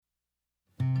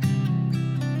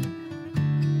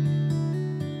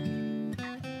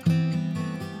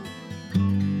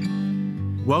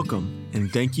Welcome,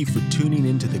 and thank you for tuning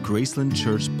into the Graceland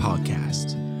Church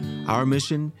podcast. Our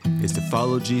mission is to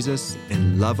follow Jesus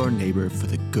and love our neighbor for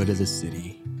the good of the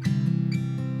city.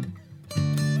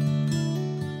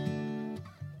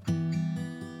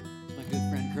 My good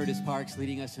friend Curtis Parks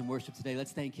leading us in worship today.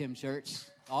 Let's thank him, church.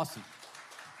 Awesome.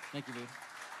 Thank you, dude.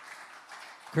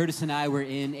 Curtis and I were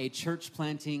in a church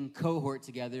planting cohort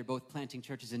together, both planting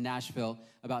churches in Nashville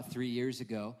about 3 years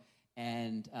ago.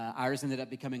 And ours ended up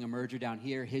becoming a merger down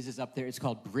here. His is up there. It's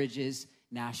called Bridges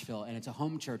Nashville, and it's a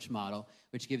home church model,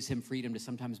 which gives him freedom to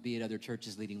sometimes be at other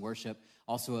churches leading worship.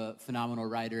 Also a phenomenal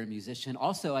writer and musician.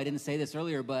 Also, I didn't say this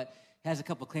earlier, but has a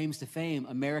couple claims to fame.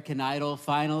 American Idol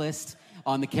finalist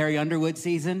on the Carrie Underwood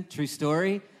season. True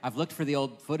story. I've looked for the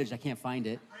old footage. I can't find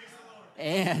it.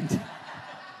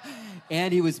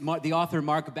 And he was the author of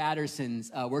Mark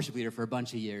Batterson's worship leader for a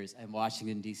bunch of years in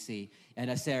Washington, D.C.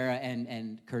 And Sarah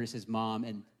and Curtis's mom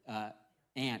and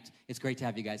aunt, it's great to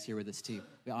have you guys here with us, too.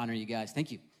 We honor you guys.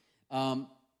 Thank you. I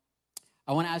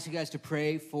want to ask you guys to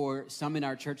pray for some in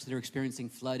our church that are experiencing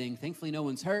flooding. Thankfully, no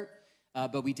one's hurt,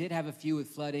 but we did have a few with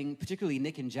flooding, particularly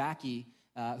Nick and Jackie,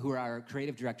 who are our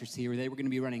creative directors here. They were going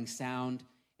to be running sound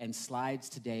and slides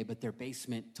today, but their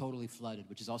basement totally flooded,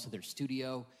 which is also their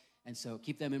studio. And so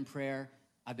keep them in prayer.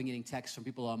 I've been getting texts from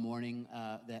people all morning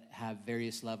that have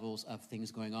various levels of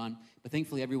things going on. But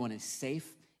thankfully, everyone is safe,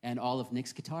 and all of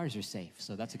Nick's guitars are safe.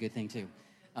 So that's a good thing, too.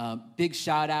 Big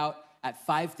shout out. At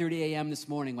 5:30 a.m. this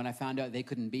morning, when I found out they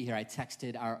couldn't be here, I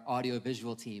texted our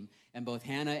audio-visual team. And both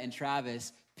Hannah and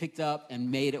Travis picked up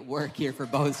and made it work here for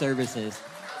both services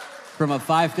from a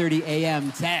 5:30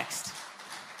 a.m. text.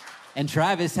 And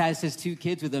Travis has his 2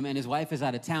 kids with him, and his wife is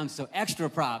out of town, so extra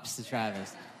props to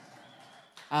Travis.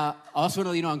 Also,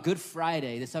 on Good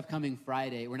Friday, this upcoming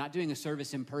Friday, we're not doing a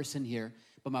service in person here,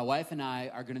 but my wife and I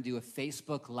are going to do a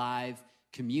Facebook Live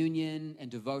communion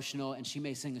and devotional, and she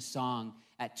may sing a song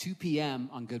at 2 p.m.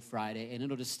 on Good Friday, and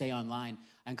it'll just stay online.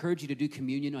 I encourage you to do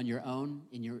communion on your own,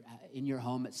 in your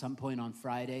home at some point on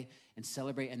Friday, and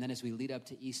celebrate. And then as we lead up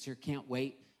to Easter, can't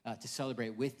wait to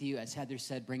celebrate with you. As Heather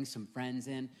said, bring some friends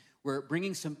in. We're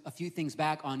bringing a few things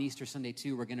back on Easter Sunday,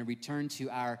 too. We're going to return to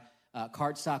our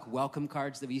cardstock welcome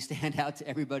cards that we used to hand out to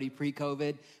everybody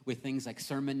pre-COVID with things like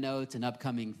sermon notes and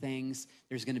upcoming things.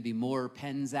 There's going to be more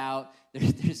pens out.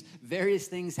 There's various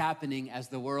things happening as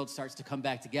the world starts to come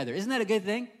back together. Isn't that a good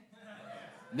thing?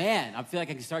 Man, I feel like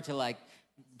I can start to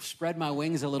spread my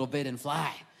wings a little bit and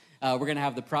fly. We're going to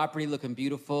have the property looking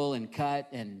beautiful and cut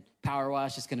and power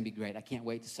wash. It's going to be great. I can't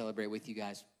wait to celebrate with you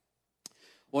guys.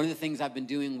 One of the things I've been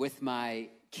doing with my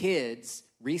kids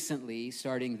recently,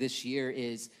 starting this year,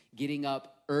 is getting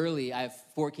up early. I have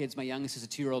 4 kids. My youngest is a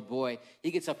 2-year-old boy.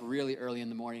 He gets up really early in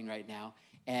the morning right now.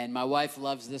 And my wife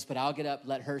loves this, but I'll get up,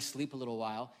 let her sleep a little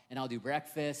while, and I'll do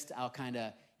breakfast. I'll kind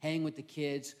of hang with the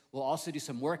kids. We'll also do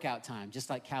some workout time, just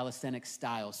like calisthenics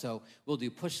style. So we'll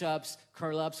do push-ups,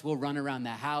 curl-ups. We'll run around the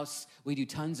house. We do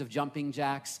tons of jumping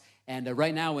jacks. And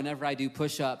right now, whenever I do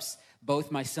push-ups, both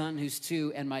my son, who's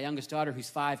 2, and my youngest daughter, who's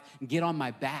 5, get on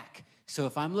my back. So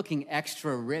if I'm looking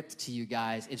extra ripped to you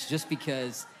guys, it's just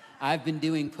because I've been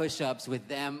doing push-ups with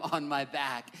them on my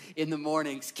back in the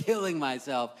mornings, killing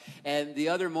myself. And the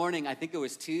other morning, I think it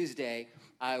was Tuesday,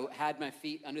 I had my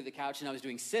feet under the couch and I was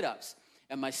doing sit-ups.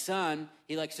 And my son,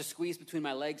 he likes to squeeze between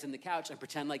my legs and the couch and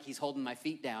pretend like he's holding my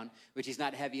feet down, which he's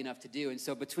not heavy enough to do. And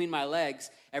so between my legs,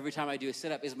 every time I do a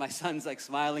sit-up, is my son's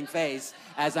smiling face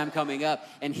as I'm coming up.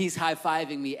 And he's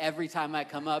high-fiving me every time I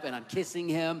come up, and I'm kissing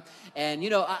him. And,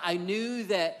 I knew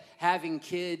that having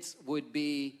kids would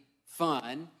be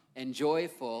fun and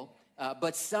joyful,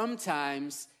 but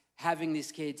sometimes having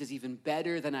these kids is even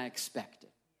better than I expected.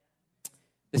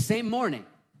 The same morning,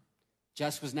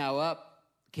 Jess was now up.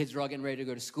 Kids were all getting ready to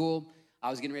go to school. I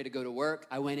was getting ready to go to work.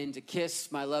 I went in to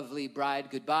kiss my lovely bride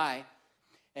goodbye,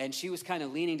 and she was kind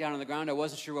of leaning down on the ground. I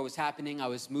wasn't sure what was happening. I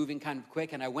was moving kind of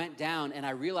quick, and I went down, and I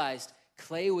realized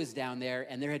Clay was down there,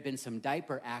 and there had been some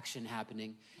diaper action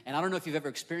happening. And I don't know if you've ever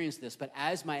experienced this, but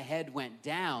as my head went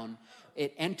down,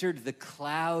 it entered the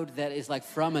cloud that is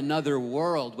from another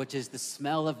world, which is the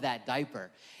smell of that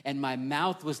diaper. And my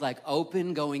mouth was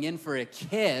open, going in for a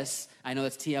kiss. I know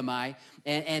that's TMI.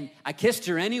 And I kissed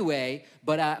her anyway,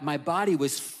 but my body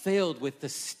was filled with the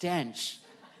stench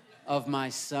of my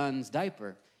son's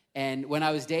diaper. And when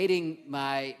I was dating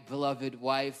my beloved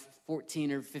wife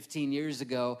 14 or 15 years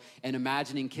ago and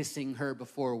imagining kissing her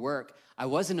before work, I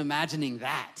wasn't imagining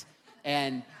that.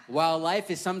 And while life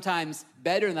is sometimes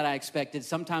better than I expected,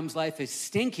 sometimes life is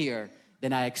stinkier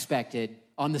than I expected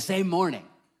on the same morning.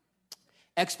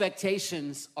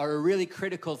 Expectations are a really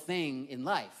critical thing in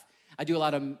life. I do a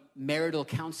lot of marital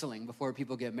counseling before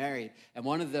people get married. And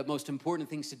one of the most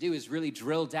important things to do is really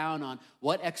drill down on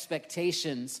what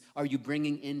expectations are you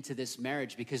bringing into this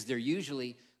marriage, because they're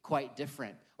usually quite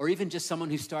different. Or even just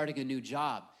someone who's starting a new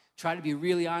job. Try to be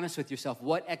really honest with yourself.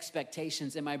 What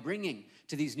expectations am I bringing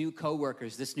to these new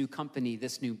coworkers, this new company,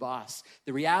 this new boss?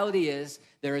 The reality is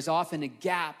there is often a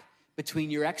gap between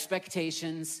your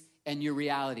expectations and your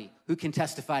reality. Who can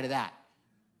testify to that?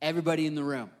 Everybody in the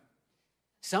room.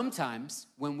 Sometimes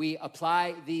when we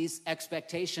apply these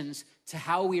expectations to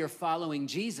how we are following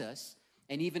Jesus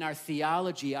and even our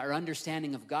theology, our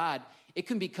understanding of God, it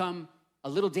can become a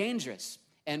little dangerous.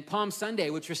 And Palm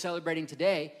Sunday, which we're celebrating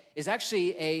today, is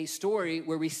actually a story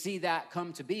where we see that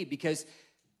come to be, because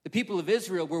the people of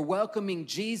Israel were welcoming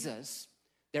Jesus,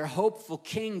 their hopeful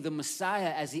king, the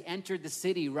Messiah, as he entered the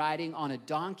city riding on a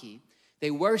donkey. They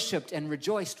worshiped and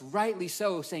rejoiced, rightly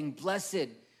so, saying, "Blessed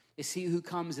is he who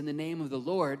comes in the name of the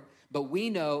Lord." But we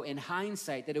know in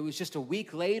hindsight that it was just a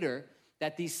week later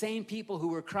that these same people who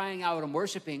were crying out and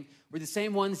worshiping were the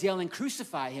same ones yelling,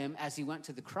 "Crucify him," as he went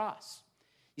to the cross.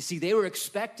 You see, they were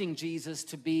expecting Jesus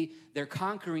to be their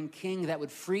conquering king that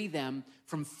would free them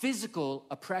from physical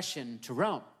oppression to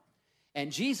Rome.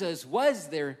 And Jesus was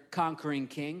their conquering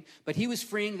king, but he was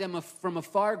freeing them from a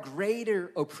far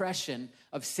greater oppression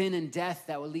of sin and death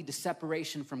that would lead to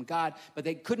separation from God, but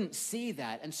they couldn't see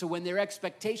that. And so when their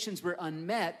expectations were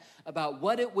unmet about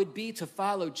what it would be to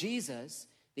follow Jesus,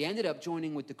 they ended up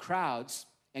joining with the crowds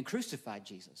and crucified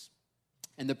Jesus.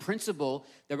 And the principle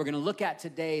that we're going to look at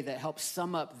today that helps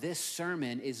sum up this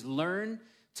sermon is learn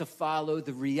to follow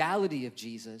the reality of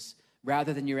Jesus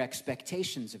rather than your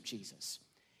expectations of Jesus.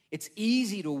 It's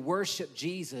easy to worship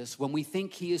Jesus when we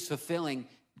think he is fulfilling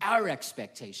our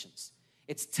expectations.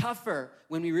 It's tougher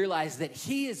when we realize that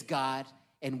he is God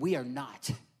and we are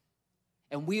not.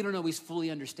 And we don't always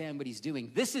fully understand what he's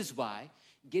doing. This is why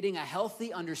getting a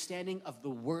healthy understanding of the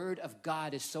Word of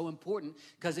God is so important,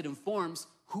 because it informs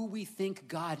who we think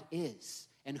God is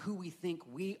and who we think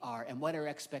we are and what our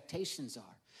expectations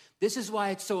are. This is why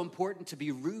it's so important to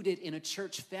be rooted in a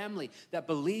church family that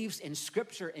believes in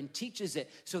Scripture and teaches it,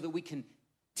 so that we can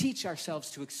teach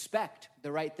ourselves to expect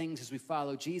the right things as we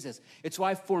follow Jesus. It's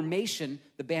why formation,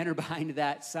 the banner behind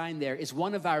that sign there, is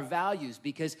one of our values,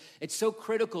 because it's so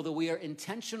critical that we are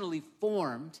intentionally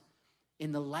formed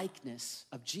in the likeness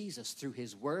of Jesus through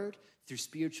his word, through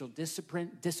spiritual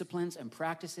disciplines and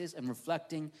practices, and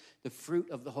reflecting the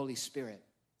fruit of the Holy Spirit.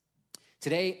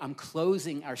 Today, I'm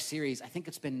closing our series. I think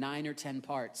it's been 9 or 10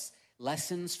 parts,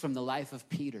 Lessons from the Life of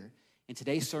Peter. And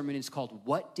today's sermon is called,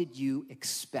 What Did You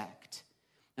Expect?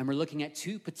 And we're looking at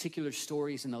 2 particular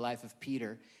stories in the life of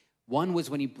Peter. One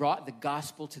was when he brought the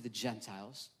gospel to the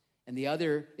Gentiles, and the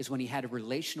other is when he had a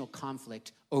relational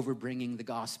conflict over bringing the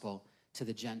gospel to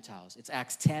the Gentiles. It's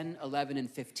Acts 10, 11, and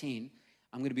 15.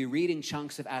 I'm going to be reading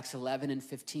chunks of Acts 11 and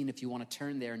 15. If you want to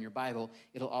turn there in your Bible,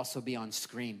 it'll also be on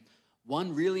screen.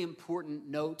 One really important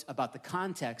note about the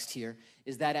context here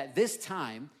is that at this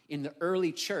time in the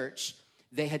early church,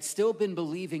 they had still been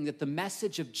believing that the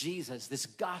message of Jesus, this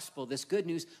gospel, this good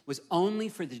news, was only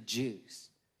for the Jews.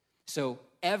 So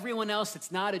everyone else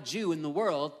that's not a Jew in the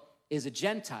world is a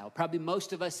Gentile. Probably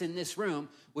most of us in this room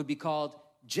would be called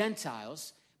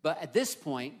Gentiles. But at this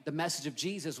point, the message of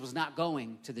Jesus was not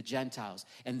going to the Gentiles.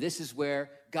 And this is where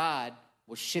God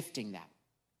was shifting that.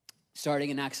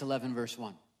 Starting in Acts 11, verse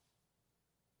 1.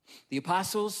 The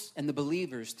apostles and the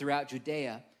believers throughout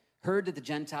Judea heard that the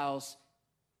Gentiles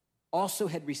also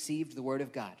had received the word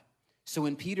of God. So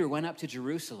when Peter went up to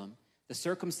Jerusalem, the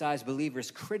circumcised believers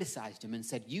criticized him and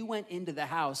said, "You went into the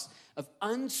house of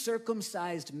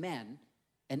uncircumcised men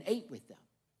and ate with them."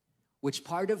 Which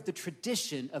part of the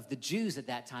tradition of the Jews at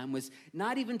that time was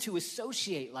not even to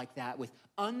associate like that with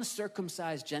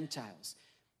uncircumcised Gentiles.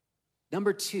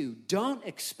 Number 2, don't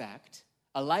expect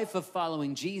a life of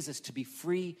following Jesus to be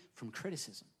free from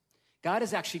criticism. God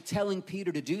is actually telling Peter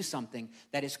to do something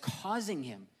that is causing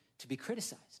him to be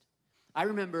criticized. I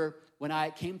remember when I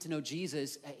came to know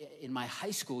Jesus in my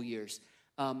high school years,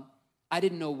 I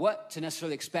didn't know what to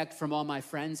necessarily expect from all my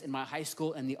friends in my high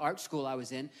school and the art school I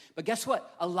was in. But guess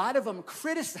what? A lot of them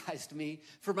criticized me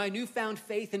for my newfound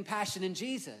faith and passion in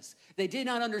Jesus. They did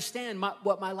not understand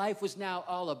what my life was now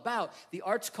all about. The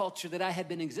arts culture that I had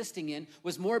been existing in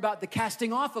was more about the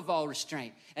casting off of all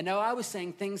restraint. And now I was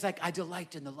saying things like, "I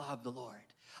delight in the law of the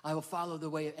Lord. I will follow the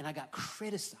way," and I got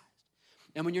criticized.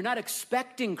 And when you're not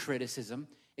expecting criticism,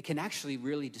 it can actually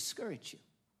really discourage you.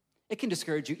 It can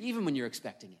discourage you even when you're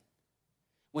expecting it.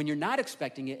 When you're not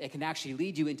expecting it, it can actually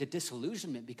lead you into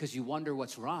disillusionment because you wonder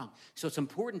what's wrong. So it's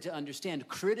important to understand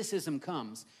criticism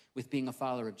comes with being a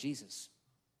follower of Jesus.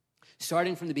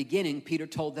 Starting from the beginning, Peter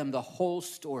told them the whole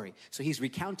story. So he's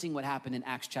recounting what happened in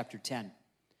Acts chapter 10.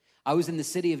 I was in the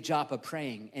city of Joppa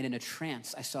praying, and in a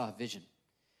trance, I saw a vision.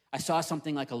 I saw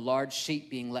something like a large sheet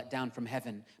being let down from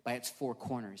heaven by its four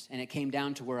corners, and it came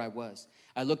down to where I was.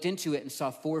 I looked into it and saw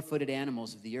four-footed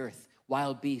animals of the earth,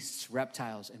 wild beasts,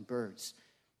 reptiles, and birds.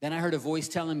 Then I heard a voice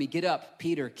telling me, "Get up,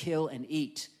 Peter, kill and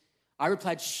eat." I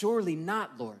replied, "Surely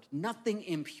not, Lord. Nothing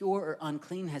impure or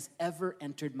unclean has ever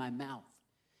entered my mouth."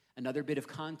 Another bit of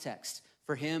context.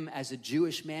 For him, as a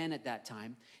Jewish man at that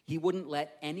time, he wouldn't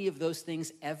let any of those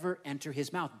things ever enter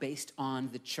his mouth based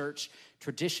on the church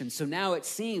tradition. So now it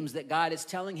seems that God is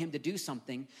telling him to do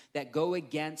something that go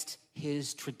against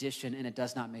his tradition, and it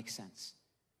does not make sense.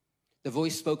 The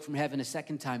voice spoke from heaven a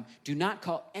second time, "Do not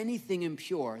call anything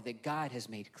impure that God has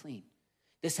made clean."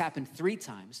 This happened 3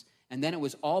 times, and then it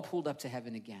was all pulled up to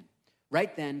heaven again.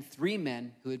 Right then, 3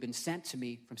 men who had been sent to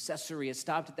me from Caesarea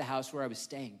stopped at the house where I was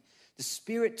staying. The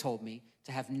Spirit told me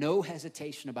to have no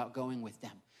hesitation about going with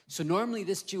them. So normally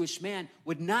this Jewish man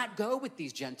would not go with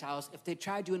these Gentiles if they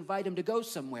tried to invite him to go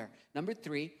somewhere. Number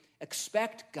 3,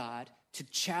 expect God to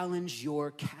challenge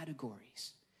your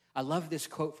categories. I love this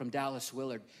quote from Dallas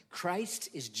Willard. Christ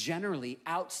is generally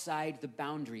outside the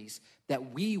boundaries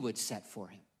that we would set for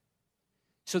him.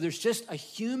 So there's just a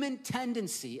human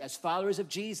tendency as followers of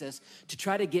Jesus to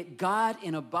try to get God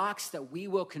in a box that we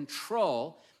will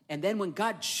control. And then when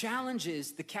God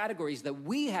challenges the categories that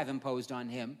we have imposed on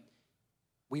him,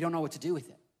 we don't know what to do with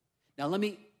it. Now, let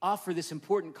me offer this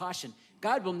important caution.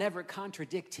 God will never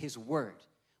contradict his word.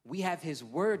 We have his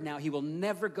word now. He will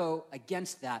never go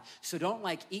against that. So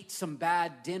don't eat some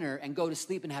bad dinner and go to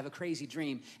sleep and have a crazy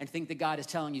dream and think that God is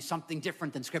telling you something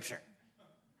different than Scripture.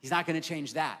 He's not going to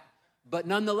change that. But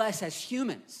nonetheless, as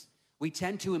humans, we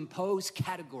tend to impose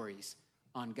categories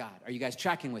on God. Are you guys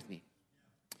tracking with me?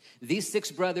 These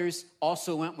 6 brothers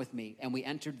also went with me, and we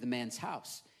entered the man's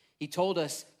house. He told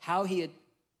us how he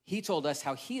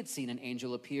had seen an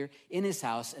angel appear in his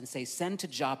house and say, "Send to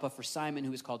Joppa for Simon,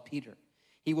 who is called Peter.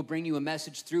 He will bring you a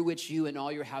message through which you and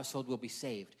all your household will be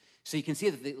saved." So you can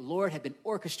see that the Lord had been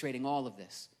orchestrating all of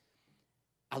this.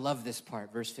 I love this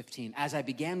part, verse 15. As I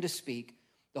began to speak,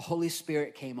 the Holy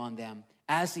Spirit came on them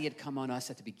as he had come on us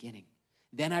at the beginning.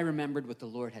 Then I remembered what the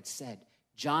Lord had said.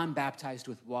 John baptized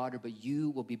with water, but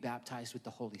you will be baptized with the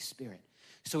Holy Spirit.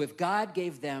 So if God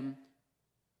gave them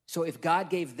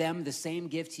the same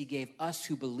gift he gave us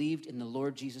who believed in the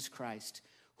Lord Jesus Christ,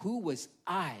 who was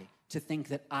I to think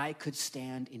that I could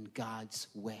stand in God's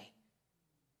way?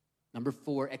 Number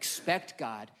 4, expect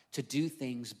God to do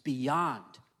things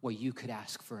beyond what you could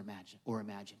ask for or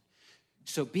imagine.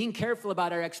 So being careful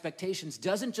about our expectations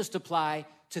doesn't just apply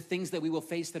to things that we will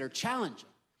face that are challenging.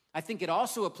 I think it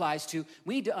also applies to,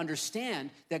 we need to understand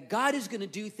that God is going to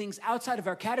do things outside of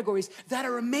our categories that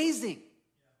are amazing,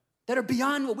 that are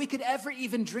beyond what we could ever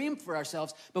even dream for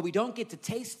ourselves, but we don't get to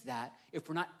taste that if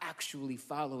we're not actually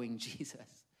following Jesus.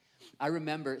 I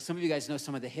remember, some of you guys know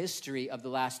some of the history of the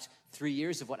last 3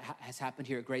 years of what has happened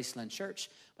here at Graceland Church,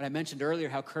 but I mentioned earlier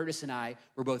how Curtis and I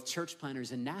were both church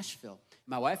planters in Nashville.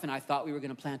 My wife and I thought we were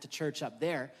going to plant a church up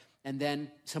there, and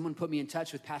then someone put me in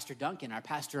touch with Pastor Duncan, our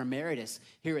pastor emeritus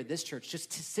here at this church,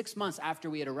 just 6 months after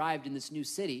we had arrived in this new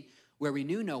city where we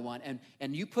knew no one.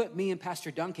 And you put me and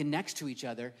Pastor Duncan next to each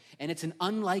other, and it's an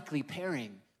unlikely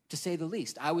pairing, to say the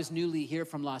least. I was newly here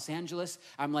from Los Angeles.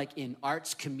 I'm in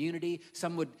arts community.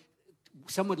 Some would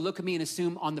look at me and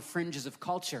assume on the fringes of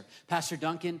culture. Pastor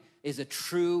Duncan is a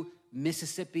true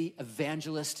Mississippi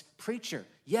evangelist preacher.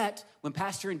 Yet, when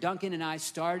Pastor Duncan and I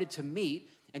started to meet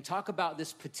and talk about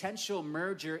this potential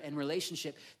merger and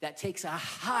relationship that takes a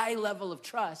high level of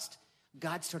trust,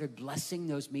 God started blessing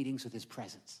those meetings with his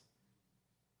presence.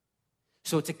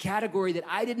 So it's a category that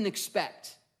I didn't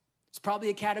expect. It's probably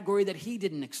a category that he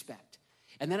didn't expect.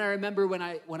 And then I remember when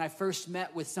I first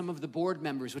met with some of the board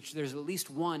members, which there's at least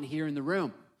one here in the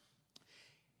room.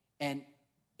 And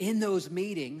in those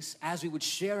meetings, as we would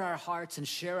share our hearts and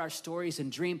share our stories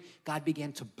and dream, God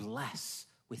began to bless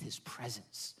with his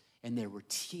presence. And there were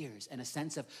tears and a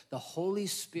sense of the Holy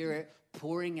Spirit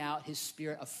pouring out his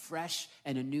Spirit afresh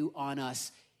and anew on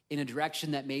us in a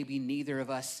direction that maybe neither of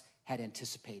us had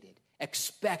anticipated.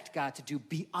 Expect God to do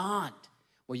beyond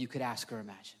what you could ask or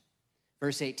imagine.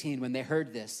 Verse 18, when they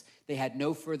heard this, they had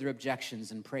no further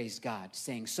objections and praised God,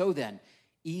 saying, "So then,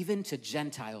 even to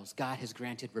Gentiles, God has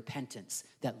granted repentance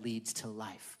that leads to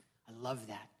life." I love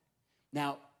that.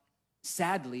 Now,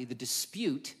 sadly, the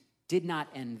dispute did not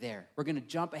end there. We're going to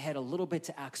jump ahead a little bit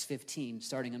to Acts 15,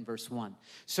 starting in verse 1.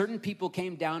 Certain people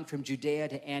came down from Judea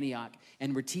to Antioch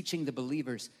and were teaching the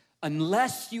believers,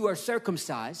 "Unless you are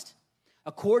circumcised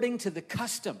according to the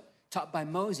custom taught by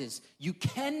Moses, you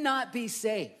cannot be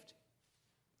saved.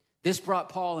 This brought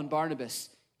Paul and Barnabas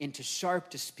into sharp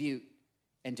dispute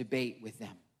and debate with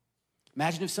them.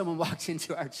 Imagine if someone walked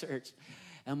into our church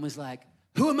and was like,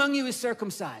 who among you is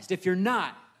circumcised? If you're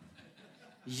not,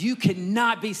 you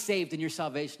cannot be saved and your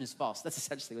salvation is false. That's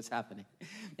essentially what's happening.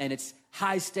 And it's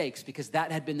high stakes because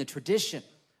that had been the tradition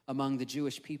among the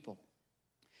Jewish people.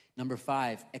 Number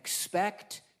 5,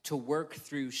 expect to work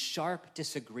through sharp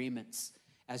disagreements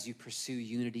as you pursue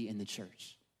unity in the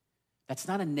church. That's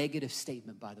not a negative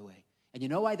statement, by the way. And you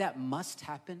know why that must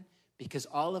happen? Because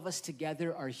all of us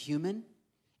together are human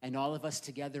and all of us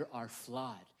together are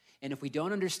flawed. And if we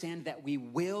don't understand that we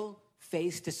will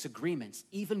face disagreements,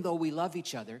 even though we love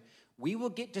each other, we will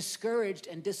get discouraged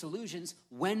and disillusioned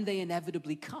when they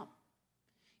inevitably come.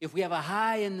 If we have a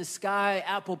high in the sky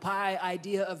apple pie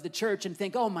idea of the church and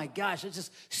think, oh my gosh, it's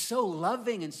just so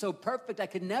loving and so perfect. I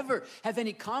could never have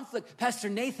any conflict. Pastor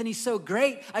Nathan, he's so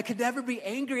great. I could never be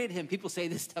angry at him. People say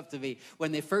this stuff to me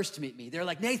when they first meet me. They're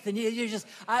like, Nathan, you're just,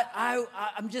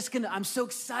 I'm so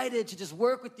excited to just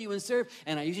work with you and serve.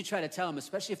 And I usually try to tell them,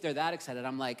 especially if they're that excited,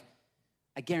 I'm like,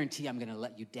 I guarantee I'm gonna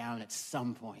let you down at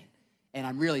some point. And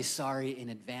I'm really sorry in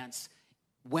advance.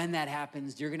 When that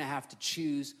happens, you're gonna have to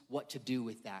choose what to do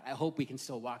with that. I hope we can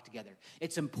still walk together.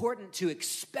 It's important to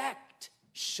expect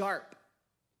sharp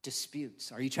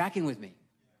disputes. Are you tracking with me?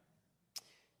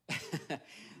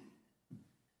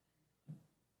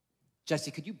 Jesse,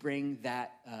 could you bring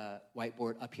that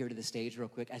whiteboard up here to the stage real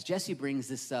quick? As Jesse brings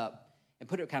this up, and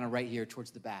put it kind of right here towards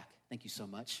the back. Thank you so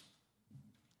much.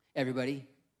 Everybody,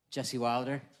 Jesse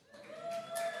Wilder.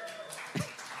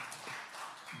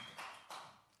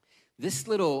 This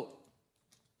little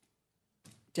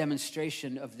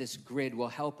demonstration of this grid will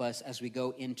help us as we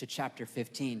go into chapter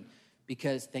 15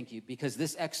 because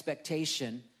this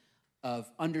expectation of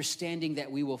understanding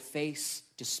that we will face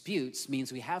disputes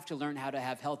means we have to learn how to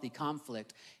have healthy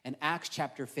conflict. And Acts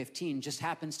chapter 15 just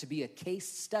happens to be a case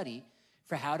study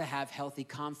for how to have healthy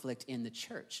conflict in the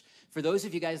church. For those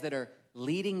of you guys that are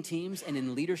leading teams and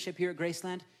in leadership here at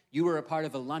Graceland, you were a part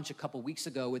of a lunch a couple weeks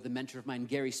ago with a mentor of mine,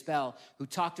 Gary Spell, who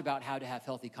talked about how to have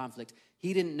healthy conflict.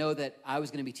 He didn't know that I was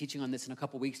going to be teaching on this in a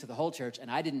couple weeks to the whole church, and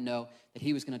I didn't know that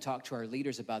he was going to talk to our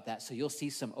leaders about that. So you'll see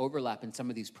some overlap in some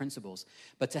of these principles.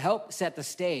 But to help set the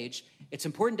stage, it's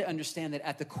important to understand that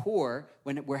at the core,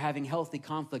 when we're having healthy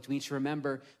conflict, we need to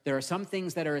remember there are some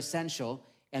things that are essential,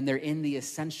 and they're in the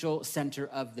essential center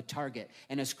of the target.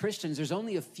 And as Christians, there's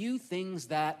only a few things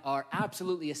that are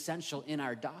absolutely essential in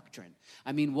our doctrine.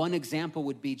 I mean, one example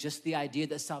would be just the idea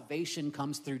that salvation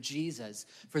comes through Jesus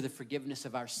for the forgiveness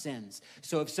of our sins.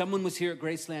 So if someone was here at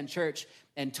Graceland Church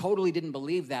and totally didn't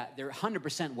believe that, they're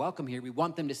 100% welcome here. We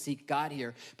want them to seek God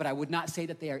here, but I would not say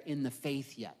that they are in the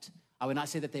faith yet. I would not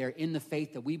say that they are in the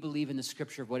faith that we believe in the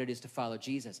scripture of what it is to follow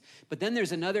Jesus. But then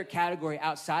there's another category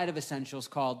outside of essentials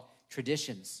called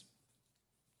traditions.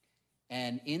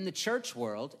 And in the church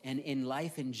world and in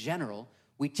life in general,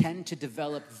 we tend to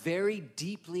develop very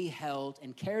deeply held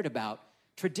and cared about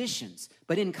traditions.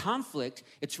 But in conflict,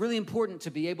 it's really important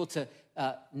to be able to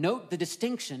note the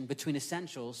distinction between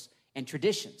essentials and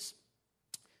traditions.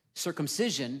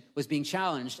 Circumcision was being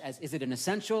challenged as, is it an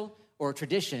essential or a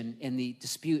tradition in the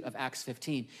dispute of Acts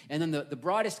 15? And then the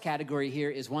broadest category here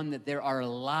is one that there are a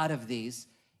lot of these,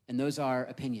 and those are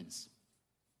opinions.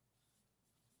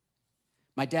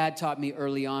 My dad taught me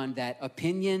early on that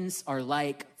opinions are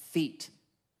like feet.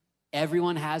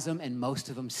 Everyone has them, and most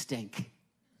of them stink.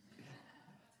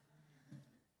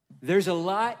 There's a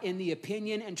lot in the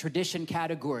opinion and tradition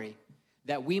category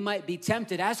that we might be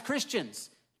tempted as Christians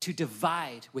to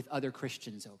divide with other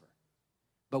Christians over.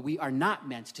 But we are not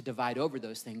meant to divide over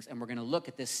those things, and we're going to look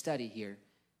at this study here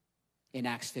in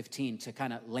Acts 15 to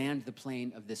kind of land the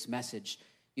plane of this message.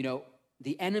 You know,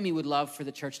 the enemy would love for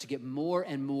the church to get more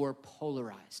and more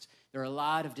polarized. There are a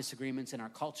lot of disagreements in our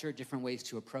culture, different ways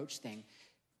to approach things.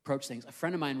 A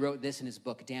friend of mine wrote this in his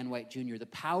book, Dan White Jr. The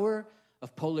power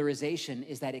of polarization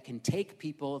is that it can take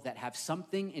people that have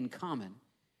something in common,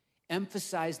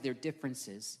 emphasize their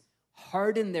differences,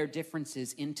 harden their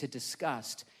differences into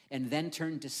disgust, and then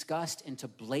turn disgust into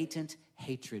blatant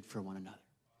hatred for one another.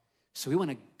 So we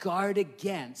want to guard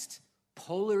against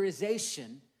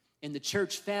polarization in the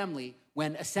church family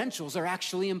when essentials are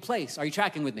actually in place. Are you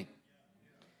tracking with me?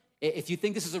 If you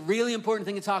think this is a really important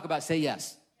thing to talk about, say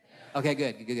yes. Okay,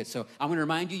 good. So I'm going to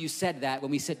remind you, you said that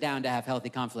when we sit down to have healthy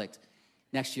conflict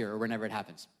next year or whenever it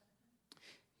happens.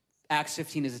 Acts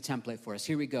 15 is a template for us.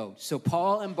 Here we go. So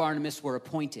Paul and Barnabas were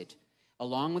appointed,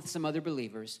 along with some other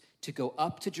believers, to go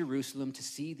up to Jerusalem to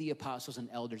see the apostles and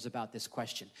elders about this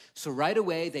question. So right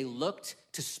away, they looked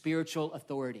to spiritual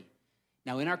authority.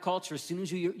 Now, in our culture, as soon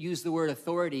as you use the word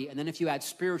authority, and then if you add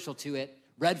spiritual to it,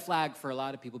 red flag for a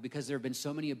lot of people because there have been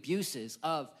so many abuses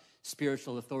of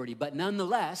spiritual authority. But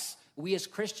nonetheless, we as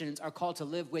Christians are called to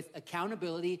live with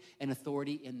accountability and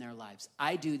authority in their lives.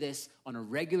 I do this on a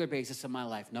regular basis in my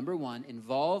life. Number one,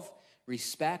 involve,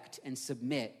 respect, and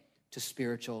submit to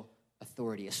spiritual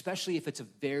authority, especially if it's a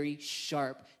very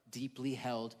sharp, deeply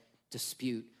held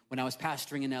dispute. When I was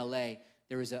pastoring in LA,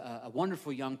 there was a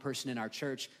wonderful young person in our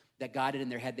church that got it in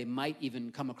their head. They might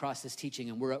even come across this teaching,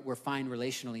 and we're fine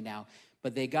relationally now.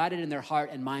 But they got it in their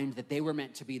heart and mind that they were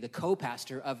meant to be the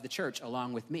co-pastor of the church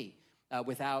along with me,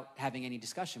 without having any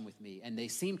discussion with me. And they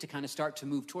seemed to kind of start to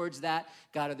move towards that,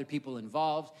 got other people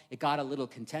involved. It got a little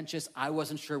contentious. I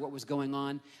wasn't sure what was going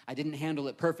on. I didn't handle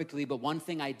it perfectly, but one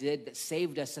thing I did that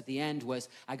saved us at the end was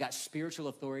I got spiritual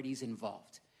authorities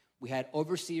involved. We had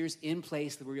overseers in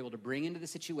place that we were able to bring into the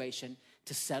situation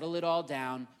to settle it all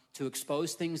down, to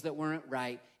expose things that weren't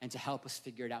right, and to help us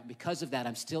figure it out. And because of that,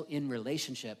 I'm still in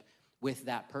relationship with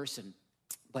that person.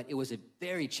 But it was a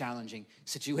very challenging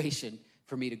situation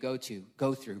for me to go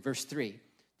through. Verse 3,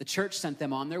 the church sent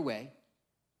them on their way.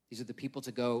 These are the people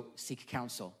to go seek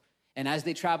counsel. And as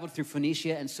they traveled through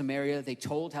Phoenicia and Samaria, they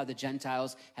told how the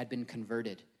Gentiles had been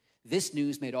converted. This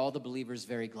news made all the believers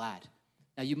very glad.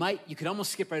 Now you could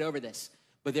almost skip right over this,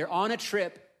 but they're on a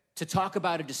trip to talk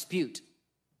about a dispute.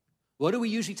 What do we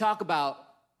usually talk about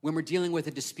when we're dealing with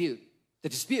a dispute? The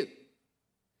dispute.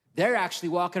 They're actually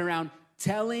walking around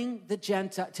telling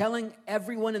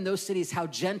everyone in those cities how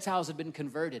Gentiles have been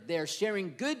converted. They are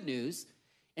sharing good news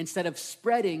instead of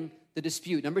spreading the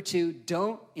dispute. Number 2,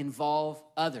 don't involve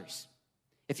others.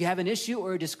 If you have an issue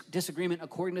or a disagreement,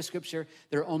 according to Scripture,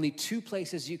 there are only 2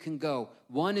 places you can go.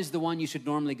 One is the one you should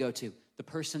normally go to, the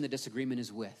person the disagreement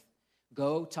is with.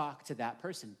 Go talk to that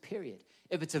person, period.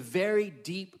 If it's a very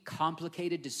deep,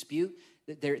 complicated dispute,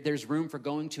 there's room for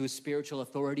going to a spiritual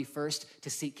authority first to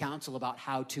seek counsel about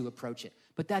how to approach it.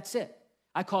 But that's it.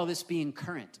 I call this being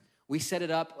current. We set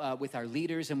it up with our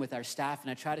leaders and with our staff,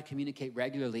 and I try to communicate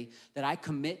regularly that I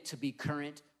commit to be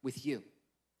current with you.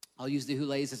 I'll use the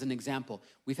Hulays as an example.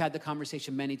 We've had the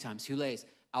conversation many times. Hulays,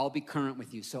 I'll be current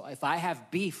with you. So if I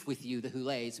have beef with you, the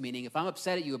Hulays, meaning if I'm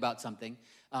upset at you about something,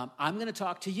 I'm going to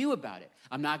talk to you about it.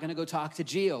 I'm not going to go talk to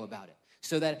Gio about it.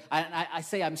 So that I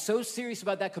say I'm so serious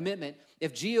about that commitment,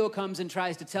 if Gio comes and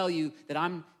tries to tell you that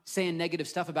I'm saying negative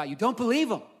stuff about you, don't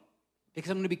believe him, because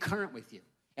I'm going to be current with you.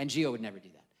 And Gio would never do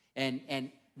that.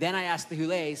 And then I asked the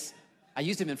Hulays, I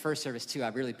used him in first service too.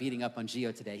 I'm really beating up on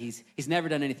Gio today. He's never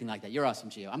done anything like that. You're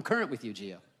awesome, Gio. I'm current with you,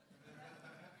 Gio.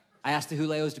 I asked the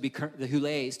Hulays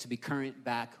to be current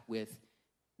back with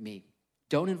me.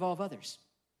 Don't involve others.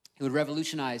 It would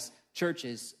revolutionize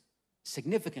churches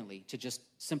significantly to just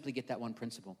simply get that one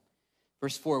principle.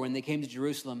 Verse 4, when they came to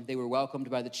Jerusalem, they were welcomed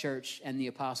by the church and the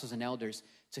apostles and elders,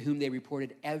 to whom they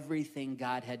reported everything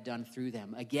God had done through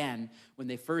them. Again, when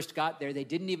they first got there, they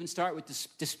didn't even start with this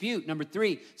dispute. Number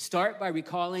 3, start by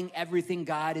recalling everything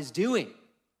God is doing.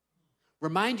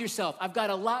 Remind yourself, I've got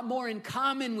a lot more in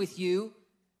common with you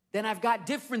than I've got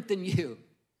different than you.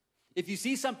 If you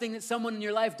see something that someone in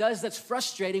your life does that's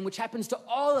frustrating, which happens to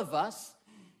all of us,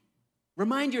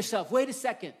 remind yourself, wait a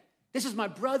second, this is my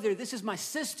brother, this is my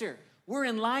sister. We're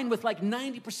in line with like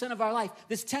 90% of our life.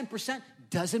 This 10%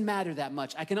 doesn't matter that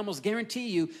much. I can almost guarantee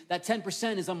you that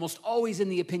 10% is almost always in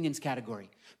the opinions category.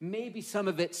 Maybe some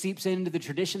of it seeps into the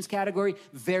traditions category.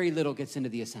 Very little gets into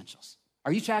the essentials.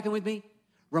 Are you tracking with me?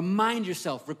 Remind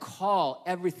yourself, recall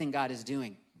everything God is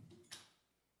doing.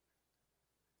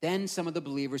 Then some of the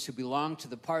believers who belonged to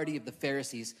the party of the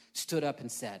Pharisees stood up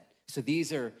and said, so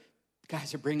these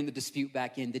guys are bringing the dispute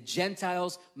back in. The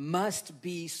Gentiles must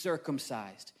be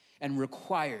circumcised and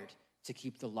required to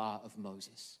keep the law of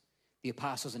Moses. The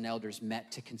apostles and elders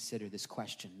met to consider this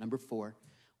question. Number 4,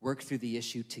 work through the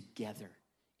issue together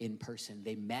in person.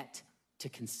 They met to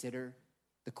consider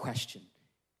the question.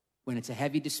 When it's a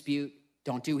heavy dispute,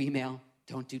 don't do email,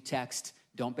 don't do text,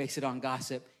 don't base it on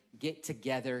gossip. Get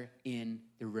together in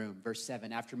the room. Verse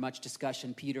 7, after much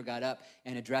discussion, Peter got up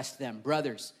and addressed them.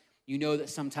 Brothers, you know that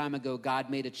some time ago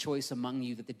God made a choice among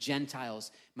you that the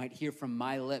Gentiles might hear from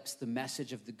my lips the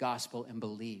message of the gospel and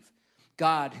believe.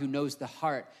 God, who knows the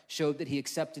heart, showed that he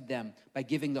accepted them by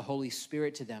giving the Holy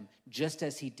Spirit to them, just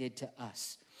as he did to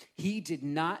us. He did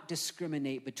not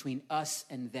discriminate between us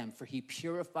and them, for he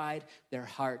purified their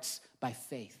hearts by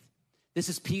faith. This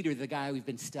is Peter, the guy we've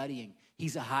been studying.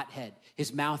 He's a hothead.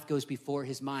 His mouth goes before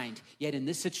his mind. Yet in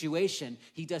this situation,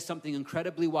 he does something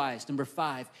incredibly wise. Number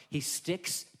 5, he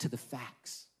sticks to the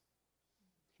facts.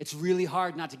 It's really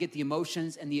hard not to get the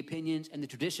emotions and the opinions and the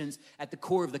traditions at the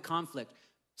core of the conflict.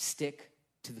 Stick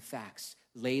to the facts.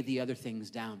 Lay the other things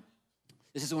down.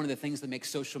 This is one of the things that makes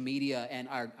social media and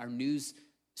our news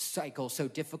cycle so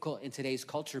difficult in today's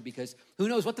culture, because who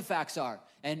knows what the facts are.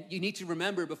 And you need to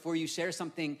remember before you share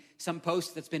something, some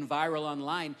post that's been viral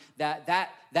online,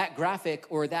 that graphic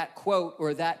or that quote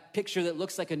or that picture that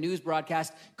looks like a news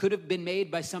broadcast could have been made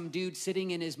by some dude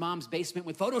sitting in his mom's basement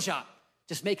with Photoshop,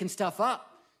 just making stuff up.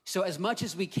 So as much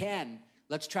as we can,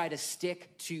 let's try to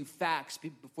stick to facts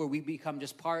before we become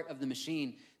just part of the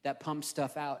machine that pumps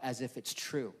stuff out as if it's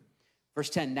true. Verse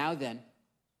 10, now then,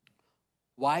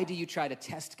 why do you try to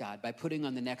test God by putting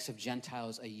on the necks of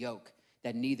Gentiles a yoke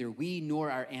that neither we nor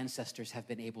our ancestors have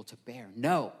been able to bear?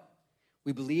 No,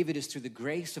 we believe it is through the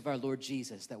grace of our Lord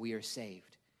Jesus that we are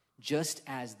saved, just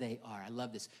as they are. I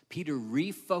love this. Peter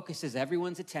refocuses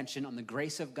everyone's attention on the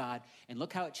grace of God, and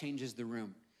look how it changes the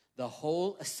room. The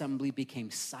whole assembly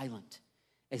became silent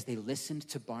as they listened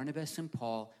to Barnabas and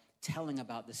Paul telling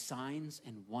about the signs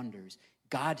and wonders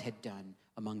God had done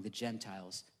among the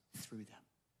Gentiles through them.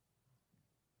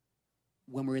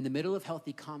 When we're in the middle of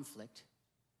healthy conflict,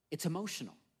 it's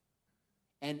emotional.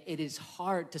 And it is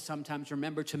hard to sometimes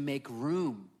remember to make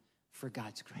room for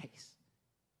God's grace.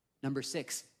 Number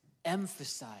 6,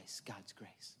 emphasize God's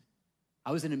grace.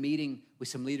 I was in a meeting with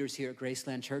some leaders here at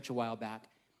Graceland Church a while back,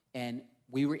 and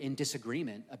we were in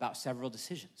disagreement about several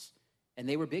decisions. And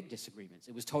they were big disagreements.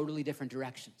 It was totally different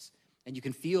directions. And you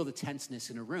can feel the tenseness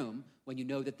in a room when you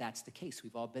know that that's the case.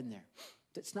 We've all been there.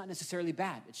 It's not necessarily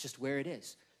bad. It's just where it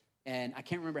is. And I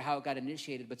can't remember how it got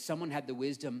initiated, but someone had the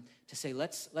wisdom to say,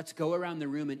 let's go around the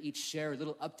room and each share a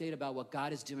little update about what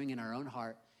God is doing in our own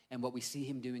heart and what we see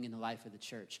him doing in the life of the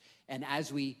church. And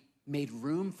as we made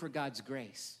room for God's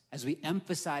grace, as we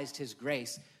emphasized his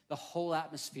grace, the whole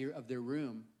atmosphere of the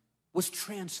room was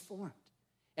transformed.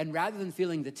 And rather than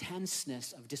feeling the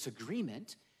tenseness of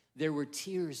disagreement, there were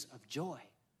tears of joy,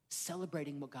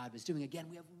 celebrating what God was doing. Again,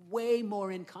 we have way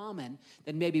more in common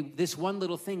than maybe this one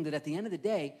little thing that at the end of the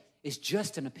day is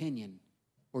just an opinion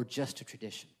or just a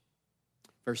tradition.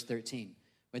 Verse 13,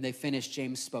 when they finished,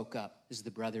 James spoke up. This is the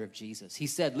brother of Jesus. He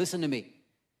said, listen to me.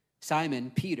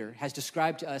 Simon, Peter, has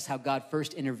described to us how God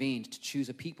first intervened to choose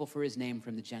a people for his name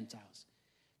from the Gentiles.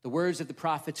 The words of the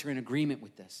prophets are in agreement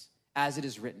with this, as it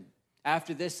is written.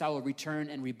 After this, I will return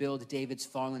and rebuild David's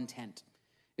fallen tent.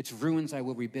 Its ruins I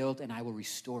will rebuild, and I will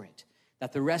restore it,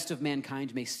 that the rest of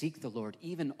mankind may seek the Lord,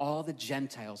 even all the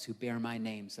Gentiles who bear my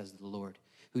name, says the Lord,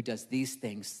 who does these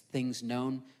things, things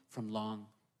known from long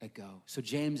ago. So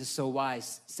James is so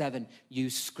wise. 7,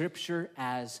 use Scripture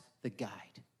as the guide.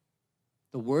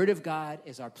 The Word of God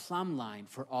is our plumb line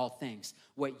for all things.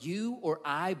 What you or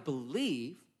I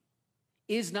believe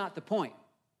is not the point.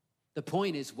 The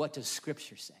point is, what does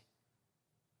Scripture say?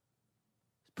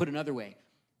 Put another way,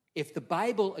 if the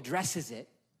Bible addresses it,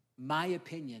 my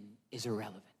opinion is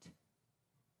irrelevant.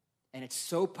 And it's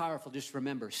so powerful. Just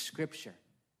remember, Scripture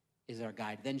is our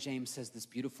guide. Then James says this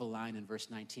beautiful line in verse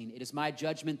 19. It is my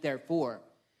judgment, therefore,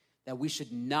 that we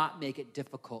should not make it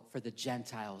difficult for the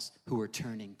Gentiles who are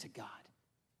turning to God.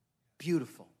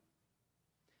 Beautiful.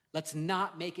 Let's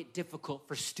not make it difficult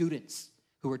for students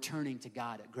who are turning to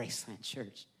God at Graceland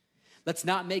Church. Let's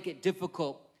not make it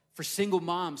difficult for single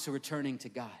moms who are turning to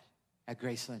God at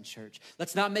Graceland Church.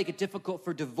 Let's not make it difficult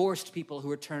for divorced people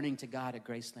who are turning to God at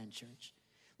Graceland Church.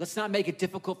 Let's not make it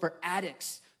difficult for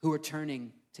addicts who are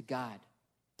turning to God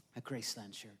at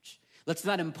Graceland Church. Let's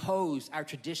not impose our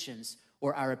traditions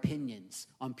or our opinions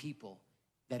on people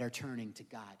that are turning to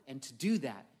God. And to do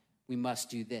that, we must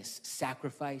do this: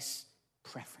 sacrifice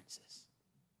preferences.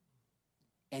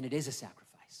 And it is a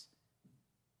sacrifice,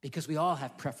 because we all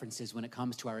have preferences when it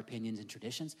comes to our opinions and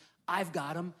traditions. I've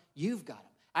got them, you've got them.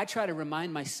 I try to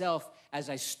remind myself as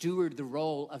I steward the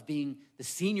role of being the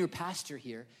senior pastor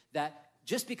here that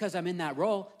just because I'm in that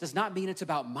role does not mean it's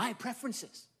about my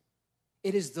preferences.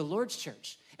 It is the Lord's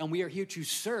church, and we are here to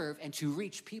serve and to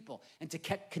reach people and to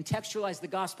contextualize the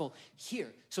gospel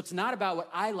here. So it's not about what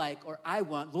I like or I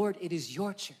want. Lord, it is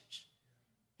your church.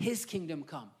 His kingdom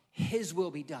come. His will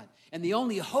be done. And the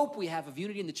only hope we have of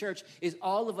unity in the church is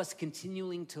all of us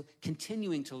continuing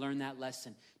to learn that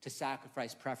lesson, to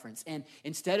sacrifice preference. And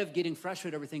instead of getting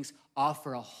frustrated over things,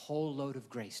 offer a whole load of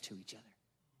grace to each other.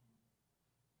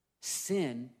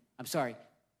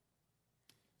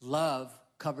 Love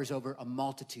covers over a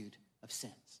multitude of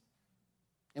sins.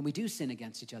 And we do sin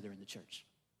against each other in the church.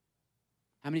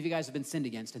 How many of you guys have been sinned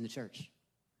against in the church?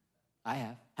 I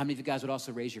have. How many of you guys would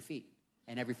also raise your feet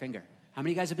and every finger? How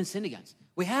many of you guys have been sinned against?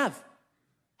 We have.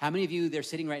 How many of you, they're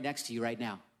sitting right next to you right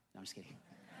now? No, I'm just kidding.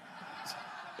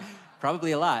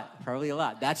 Probably a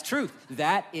lot. That's truth.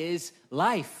 That is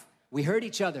life. We hurt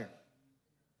each other.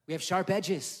 We have sharp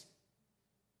edges.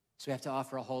 So we have to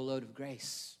offer a whole load of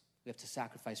grace. We have to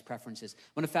sacrifice preferences. I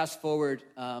want to fast forward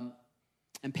and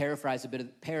paraphrase a bit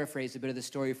of the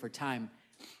story for time.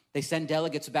 They send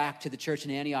delegates back to the church in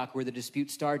Antioch where the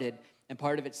dispute started, and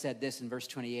part of it said this in verse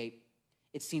 28.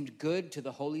 It seemed good to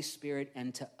the Holy Spirit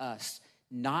and to us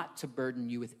not to burden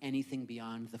you with anything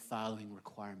beyond the following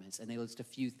requirements. And they list a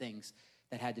few things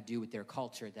that had to do with their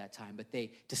culture at that time, but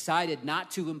they decided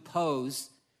not to impose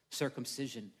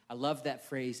circumcision. I love that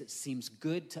phrase. It seems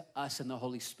good to us and the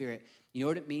Holy Spirit. You know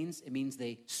what it means? It means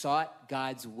they sought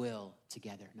God's will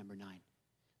together. Number 9.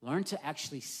 Learn to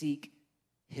actually seek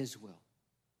his will.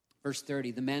 Verse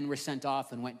 30, the men were sent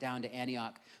off and went down to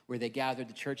Antioch, where they gathered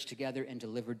the church together and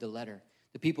delivered the letter.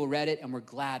 The people read it and were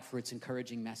glad for its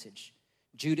encouraging message.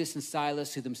 Judas and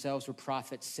Silas, who themselves were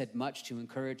prophets, said much to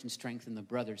encourage and strengthen the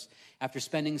brothers. After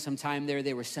spending some time there,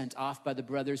 they were sent off by the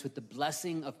brothers with the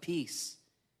blessing of peace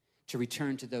to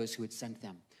return to those who had sent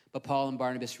them. But Paul and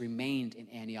Barnabas remained in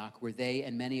Antioch, where they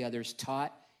and many others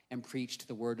taught and preached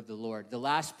the word of the Lord. The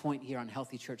last point here on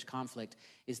healthy church conflict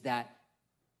is that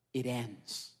it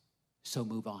ends, so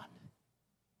move on.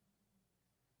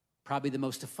 Probably the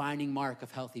most defining mark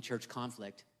of healthy church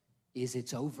conflict is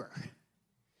it's over.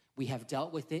 We have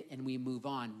dealt with it and we move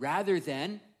on, rather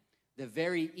than the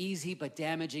very easy but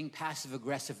damaging passive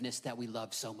aggressiveness that we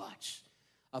love so much.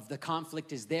 Of the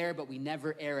conflict is there, but we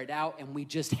never air it out, and we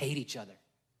just hate each other.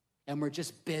 And we're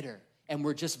just bitter, and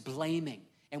we're just blaming.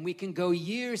 And we can go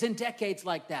years and decades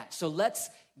like that. So let's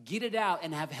get it out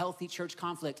and have healthy church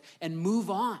conflict and move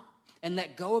on and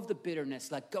let go of the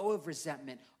bitterness, let go of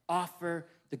resentment, offer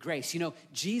the grace. You know,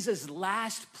 Jesus'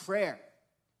 last prayer,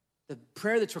 the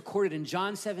prayer that's recorded in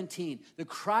John 17, the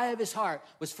cry of his heart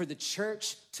was for the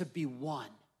church to be one,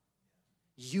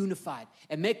 unified.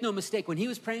 And make no mistake, when he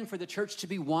was praying for the church to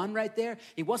be one right there,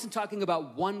 he wasn't talking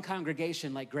about one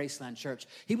congregation like Graceland Church.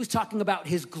 He was talking about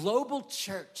his global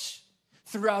church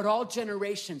throughout all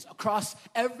generations, across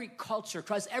every culture,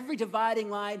 across every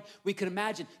dividing line we could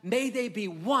imagine. May they be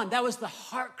one. That was the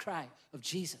heart cry of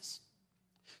Jesus.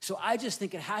 So I just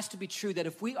think it has to be true that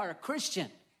if we are a Christian,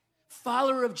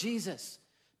 follower of Jesus,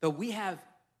 but we have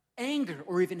anger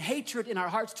or even hatred in our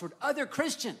hearts toward other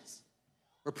Christians,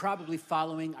 we're probably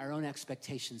following our own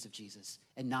expectations of Jesus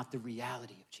and not the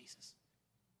reality of Jesus.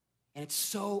 And it's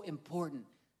so important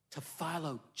to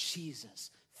follow Jesus.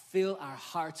 Fill our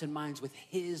hearts and minds with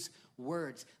his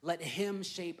words. Let him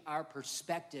shape our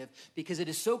perspective, because it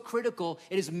is so critical.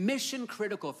 It is mission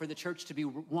critical for the church to be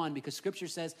one, because scripture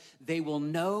says they will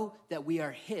know that we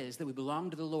are his, that we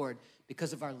belong to the Lord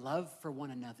because of our love for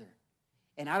one another.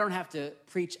 And I don't have to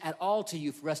preach at all to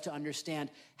you for us to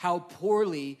understand how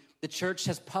poorly the church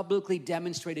has publicly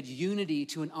demonstrated unity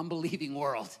to an unbelieving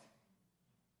world.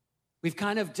 We've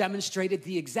kind of demonstrated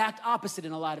the exact opposite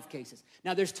in a lot of cases.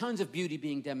 Now, there's tons of beauty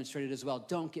being demonstrated as well.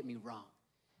 Don't get me wrong.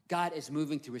 God is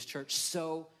moving through his church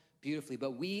so beautifully.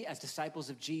 But we, as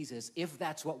disciples of Jesus, if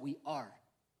that's what we are,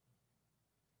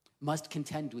 must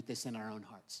contend with this in our own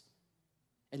hearts.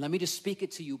 And let me just speak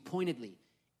it to you pointedly.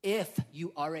 If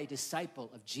you are a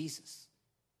disciple of Jesus,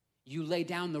 you lay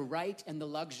down the right and the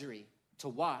luxury to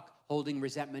walk holding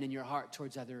resentment in your heart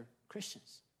towards other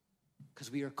Christians, because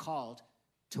we are called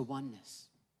to oneness.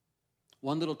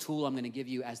 One little tool I'm going to give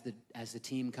you as the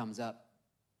team comes up.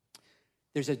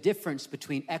 There's a difference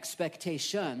between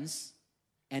expectations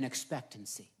and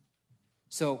expectancy.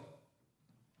 So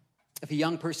if a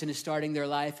young person is starting their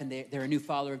life and they're a new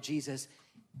follower of Jesus,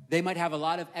 they might have a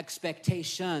lot of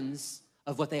expectations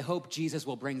of what they hope Jesus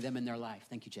will bring them in their life.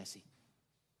 Thank you, Jesse.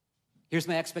 Here's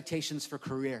my expectations for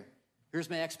career. Here's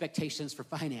my expectations for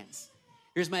finance.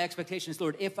 Here's my expectations,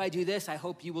 Lord. If I do this, I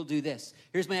hope you will do this.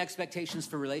 Here's my expectations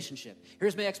for relationship.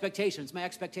 Here's my expectations.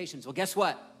 Well, guess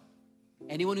what?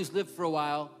 Anyone who's lived for a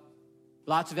while,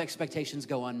 lots of expectations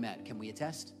go unmet. Can we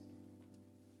attest?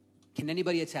 Can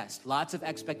anybody attest? Lots of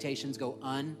expectations go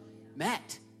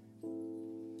unmet.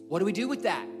 What do we do with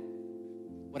that?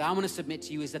 What I want to submit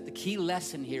to you is that the key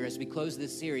lesson here as we close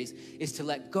this series is to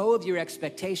let go of your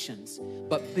expectations,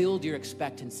 but build your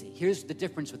expectancy. Here's the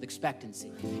difference with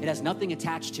expectancy. It has nothing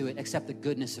attached to it except the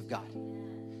goodness of God.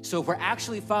 So if we're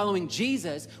actually following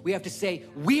Jesus, we have to say,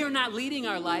 we are not leading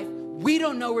our life. We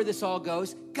don't know where this all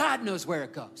goes. God knows where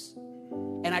it goes.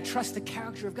 And I trust the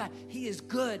character of God. He is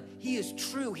good. He is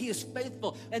true. He is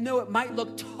faithful. And though it might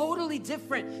look totally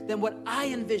different than what I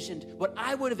envisioned, what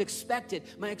I would have expected,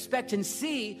 my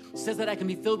expectancy says that I can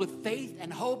be filled with faith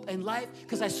and hope and life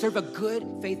because I serve a good,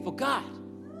 faithful God.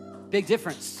 Big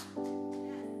difference.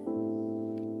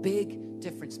 Big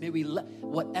difference. May we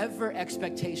whatever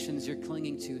expectations you're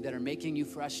clinging to that are making you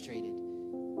frustrated,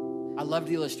 I loved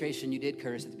the illustration you did,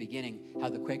 Curtis, at the beginning, how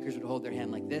the Quakers would hold their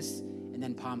hand like this and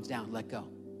then palms down, let go.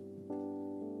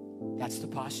 That's the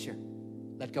posture.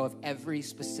 Let go of every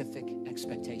specific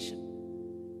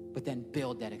expectation, but then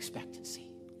build that expectancy.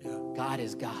 Yeah. God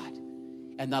is God.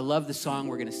 And I love the song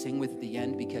we're going to sing with at the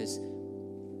end, because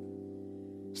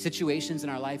situations in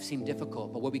our life seem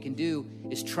difficult, but what we can do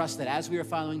is trust that as we are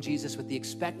following Jesus with the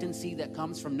expectancy that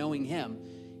comes from knowing him,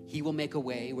 he will make a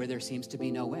way where there seems to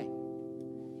be no way.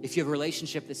 If you have a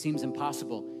relationship that seems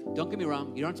impossible, don't get me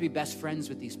wrong, you don't have to be best friends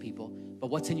with these people,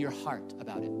 but what's in your heart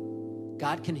about it?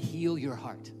 God can heal your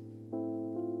heart.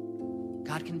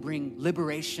 God can bring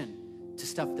liberation to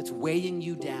stuff that's weighing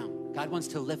you down. God wants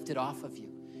to lift it off of you.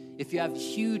 If you have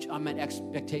huge unmet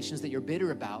expectations that you're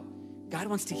bitter about, God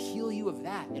wants to heal you of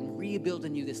that and rebuild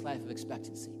in you this life of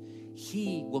expectancy.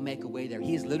 He will make a way there.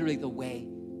 He is literally the way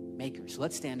maker. So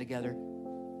let's stand together.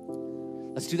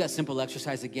 Let's do that simple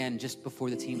exercise again just before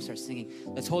the team starts singing.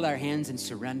 Let's hold our hands and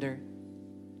surrender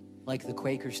like the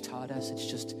Quakers taught us. It's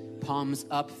just palms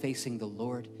up facing the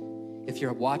Lord. If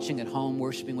you're watching at home,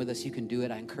 worshiping with us, you can do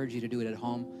it. I encourage you to do it at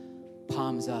home.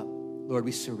 Palms up. Lord,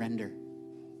 we surrender.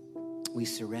 We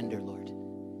surrender, Lord.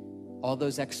 All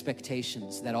those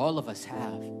expectations that all of us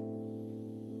have.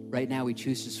 Right now, we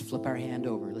choose to just flip our hand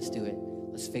over. Let's do it.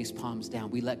 Let's face palms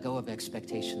down. We let go of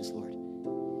expectations, Lord.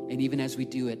 And even as we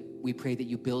do it, we pray that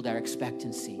you build our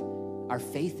expectancy, our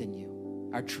faith in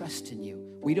you, our trust in you.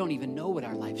 We don't even know what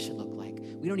our life should look like.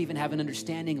 We don't even have an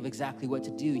understanding of exactly what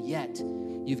to do, yet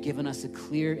you've given us a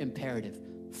clear imperative.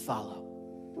 Follow.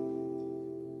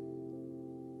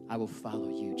 I will follow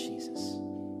you, Jesus.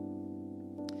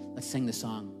 Let's sing the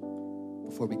song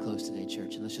before we close today,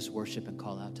 church, and let's just worship and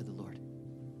call out to the Lord.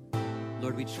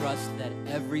 Lord, we trust that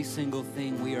every single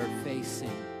thing we are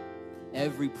facing,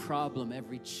 every problem,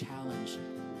 every challenge,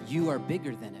 you are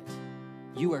bigger than it.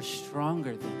 You are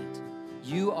stronger than it.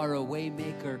 You are a way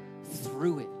maker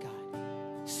through it,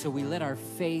 God. So we let our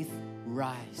faith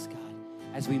rise, God,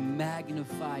 as we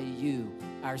magnify you,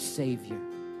 our Savior.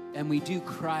 And we do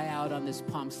cry out on this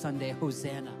Palm Sunday,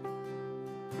 Hosanna.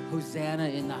 Hosanna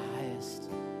in the highest.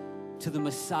 To the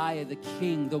Messiah, the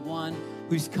King, the one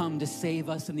who's come to save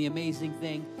us. And the amazing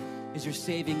thing is you're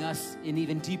saving us in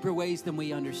even deeper ways than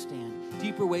we understand,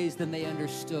 deeper ways than they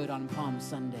understood on Palm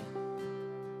Sunday.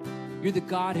 You're the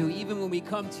God who, even when we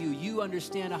come to you, you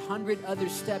understand 100 other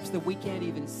steps that we can't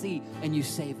even see, and you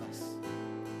save us.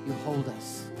 You hold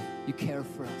us. You care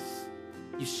for us.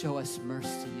 You show us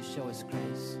mercy. You show us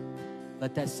grace.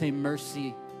 Let that same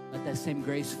mercy, let that same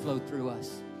grace flow through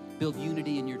us. Build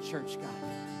unity in your church,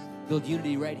 God. Build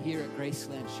unity right here at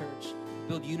Graceland Church.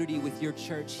 Build unity with your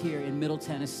church here in Middle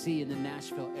Tennessee, in the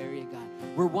Nashville area, God.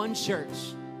 We're one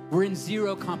church. We're in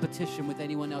zero competition with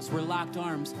anyone else. We're locked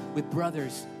arms with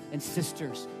brothers and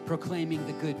sisters proclaiming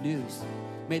the good news.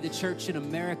 May the church in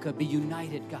America be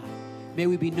united, God. May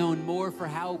we be known more for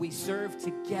how we serve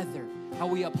together, how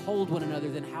we uphold one another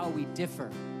than how we differ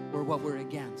or what we're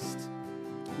against.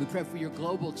 We pray for your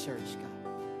global church, God.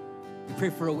 We pray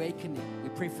for awakening. We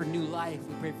pray for new life.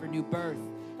 We pray for new birth.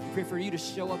 We pray for you to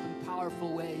show up in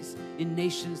powerful ways in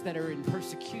nations that are in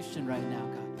persecution right now,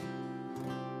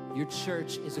 God. Your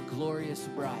church is a glorious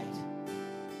bride,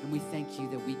 and we thank you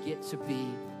that we get to be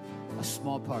a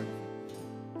small part of it.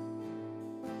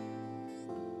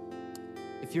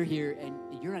 If you're here and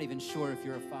you're not even sure if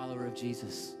you're a follower of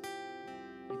Jesus,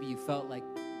 maybe you felt like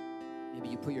maybe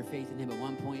you put your faith in him at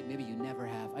one point, maybe you never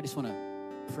have. I just want to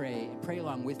pray, and pray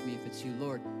along with me if it's you.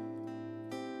 Lord,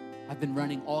 I've been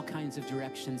running all kinds of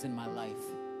directions in my life.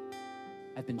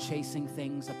 I've been chasing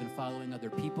things. I've been following other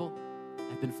people.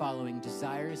 I've been following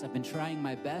desires. I've been trying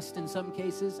my best in some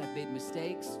cases. I've made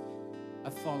mistakes.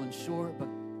 I've fallen short, but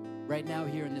right now,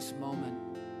 here in this moment,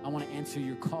 I want to answer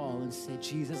your call and say,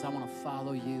 Jesus, I want to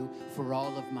follow you for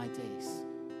all of my days.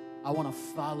 I want to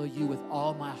follow you with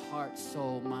all my heart,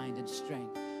 soul, mind, and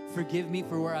strength. Forgive me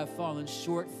for where I've fallen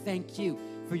short. Thank you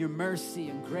for your mercy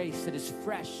and grace that is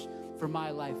fresh for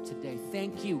my life today.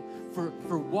 Thank you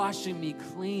for washing me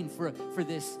clean, for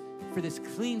this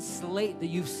clean slate that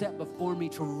you've set before me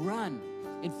to run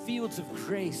in fields of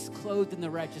grace, clothed in the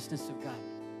righteousness of God.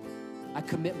 I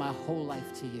commit my whole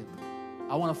life to you.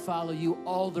 I want to follow you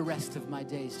all the rest of my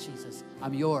days, Jesus.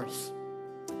 I'm yours.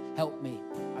 Help me,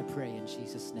 I pray in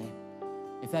Jesus' name.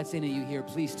 If that's any of you here,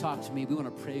 please talk to me. We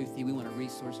want to pray with you. We want to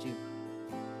resource you.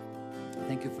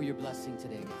 Thank you for your blessing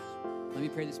today, guys. Let me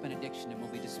pray this benediction and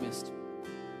we'll be dismissed.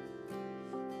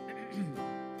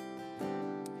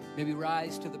 May we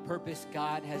rise to the purpose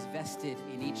God has vested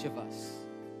in each of us.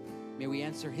 May we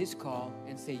answer his call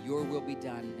and say, your will be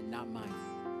done and not mine.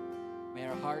 May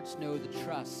our hearts know the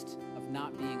trust of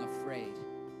not being afraid.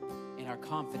 and our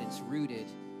confidence rooted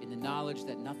in the knowledge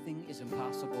that nothing is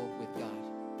impossible with God.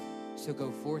 So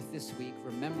go forth this week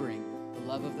remembering the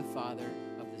love of the Father,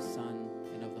 of the Son,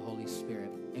 and of the Holy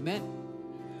Spirit. Amen.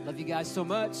 Love you guys so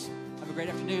much. Have a great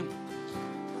afternoon.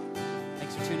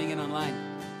 Thanks for tuning in online.